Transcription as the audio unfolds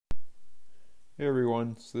Hey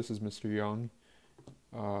everyone, so this is Mr. Young.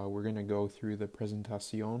 We're going to go through the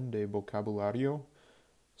Presentación de Vocabulario.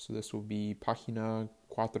 So this will be página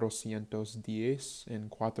 410 and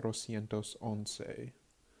 411.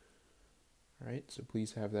 Alright, so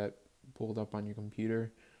please have that pulled up on your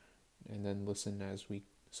computer and then listen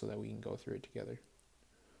so that we can go through it together.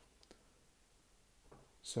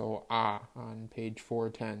 So on page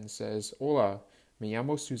 410 says, Hola, me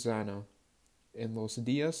llamo Susana. En los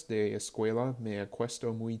días de escuela me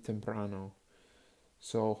acuesto muy temprano.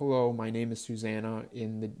 So, hello, my name is Susanna.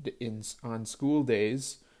 On school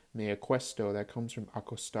days, me acuesto, that comes from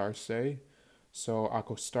acostarse. So,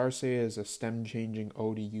 acostarse is a stem-changing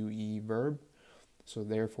O to UE verb. So,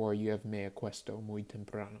 therefore, you have me acuesto muy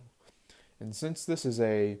temprano. And since this is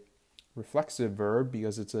a reflexive verb,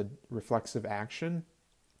 because it's a reflexive action,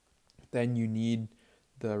 then you need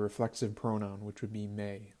the reflexive pronoun, which would be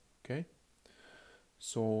me, okay?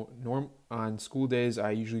 So, on school days, I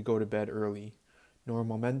usually go to bed early.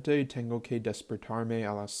 Normalmente tengo que despertarme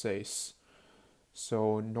a las 6.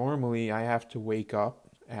 So, normally I have to wake up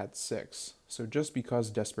at 6. So, just because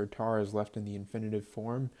despertar is left in the infinitive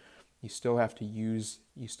form, you still have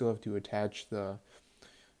to attach the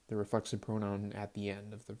reflexive pronoun at the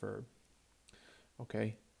end of the verb.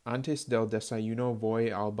 Okay? Antes del desayuno voy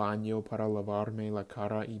al baño para lavarme la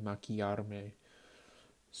cara y maquillarme.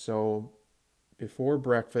 So, before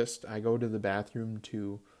breakfast, I go to the bathroom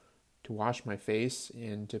to wash my face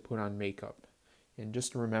and to put on makeup. And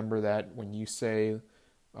just remember that when you say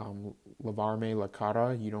lavarme la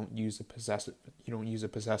cara, you don't use a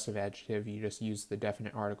possessive adjective. You just use the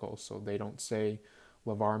definite article. So they don't say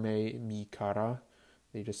lavarme mi cara.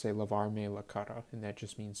 They just say lavarme la cara, and that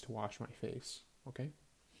just means to wash my face. Okay.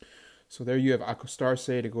 So there you have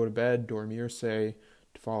acostarse, to go to bed, dormirse,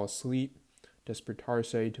 to fall asleep,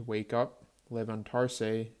 despertarse, to wake up,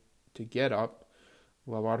 levantarse, to get up,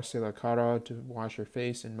 lavarse la cara, to wash your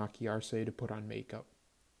face, and maquillarse, to put on makeup.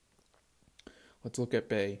 Let's look at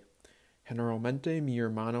B. Generalmente mi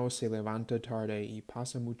hermano se levanta tarde y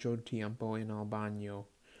pasa mucho tiempo en el baño.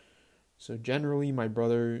 So generally my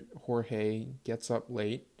brother Jorge gets up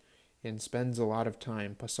late and spends a lot of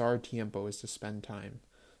time. Pasar tiempo is to spend time.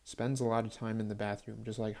 Spends a lot of time in the bathroom,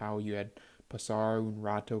 just like how you had pasar un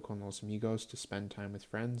rato con los amigos, to spend time with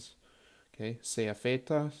friends. Okay, se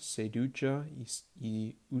afeita, se ducha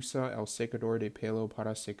y usa el secador de pelo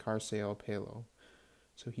para secarse el pelo.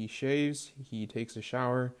 So he shaves, he takes a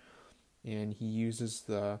shower, and he uses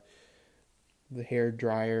the hair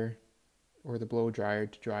dryer or the blow dryer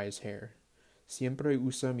to dry his hair. Siempre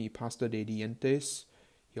usa mi pasta de dientes.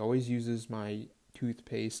 He always uses my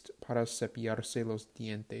toothpaste para cepillarse los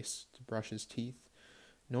dientes, to brush his teeth.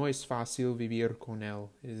 No es fácil vivir con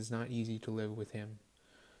él. It is not easy to live with him.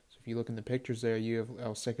 So if you look in the pictures there, you have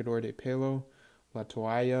el secador de pelo, la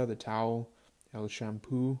toalla, the towel, el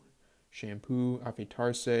shampoo,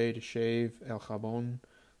 afeitarse, to shave, el jabón,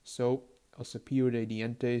 soap, el cepillo de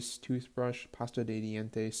dientes, toothbrush, pasta de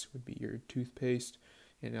dientes would be your toothpaste,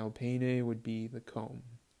 and el peine would be the comb.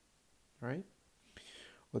 All right?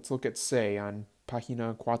 Let's look at se on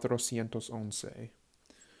página 411.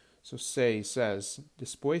 So se says,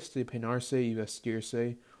 después de peinarse y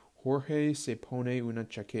vestirse, Jorge se pone una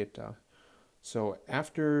chaqueta. So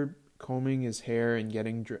after combing his hair and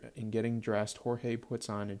getting dressed, Jorge puts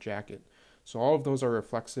on a jacket. So all of those are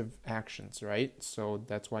reflexive actions, right? So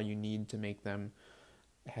that's why you need to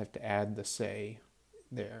have to add the se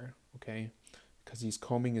there, okay? Because he's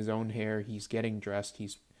combing his own hair, he's getting dressed,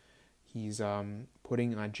 he's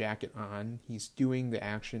putting a jacket on, he's doing the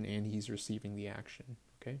action, and he's receiving the action,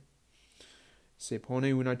 okay? Se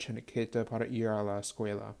pone una chaqueta para ir a la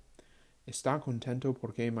escuela. Está contento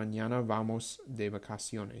porque mañana vamos de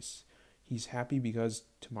vacaciones. He's happy because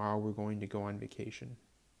tomorrow we're going to go on vacation.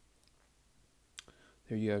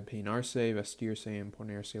 There you have peinarse, vestirse, and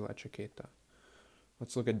ponerse la chaqueta.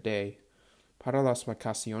 Let's look at D. Para las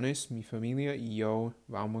vacaciones, mi familia y yo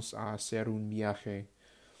vamos a hacer un viaje.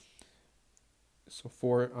 So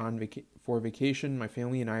for vacation, my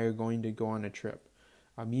family and I are going to go on a trip.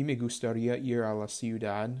 A mí me gustaría ir a la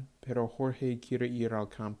ciudad, pero Jorge quiere ir al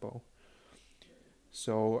campo.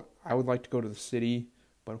 So I would like to go to the city,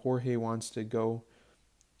 but Jorge wants to go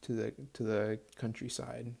to the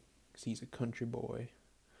countryside because he's a country boy.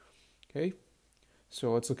 Okay,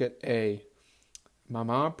 so let's look at A.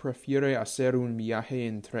 Mamá prefiere hacer un viaje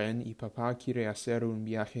en tren y papá quiere hacer un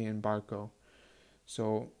viaje en barco.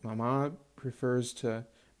 So mom prefers to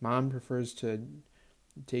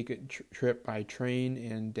take a trip by train,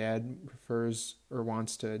 and dad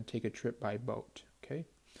wants to take a trip by boat. Okay.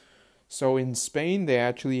 So in Spain,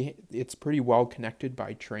 it's pretty well connected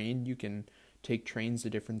by train. You can take trains to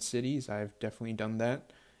different cities. I've definitely done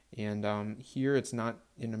that. And here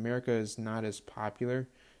in America it's not as popular.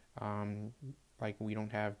 Like we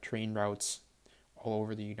don't have train routes all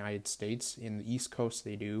over the United States. In the East Coast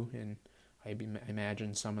they do, and I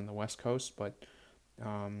imagine some in the West Coast, but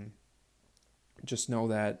just know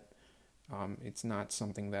that it's not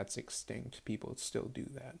something that's extinct. People still do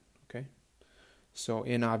that, okay? So,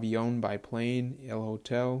 en avión, by plane, el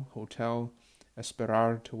hotel, hotel,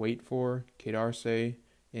 esperar, to wait for, quedarse,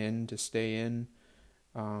 in, to stay in,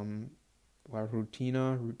 la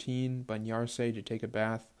rutina, routine, bañarse, to take a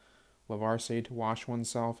bath, lavarse, to wash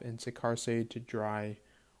oneself, and secarse, to dry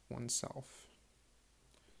oneself.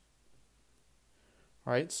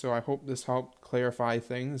 Alright, so I hope this helped clarify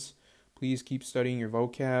things. Please keep studying your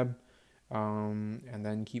vocab, and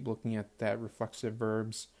then keep looking at that reflexive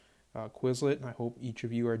verbs Quizlet. I hope each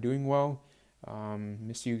of you are doing well.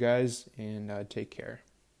 Miss you guys, and take care.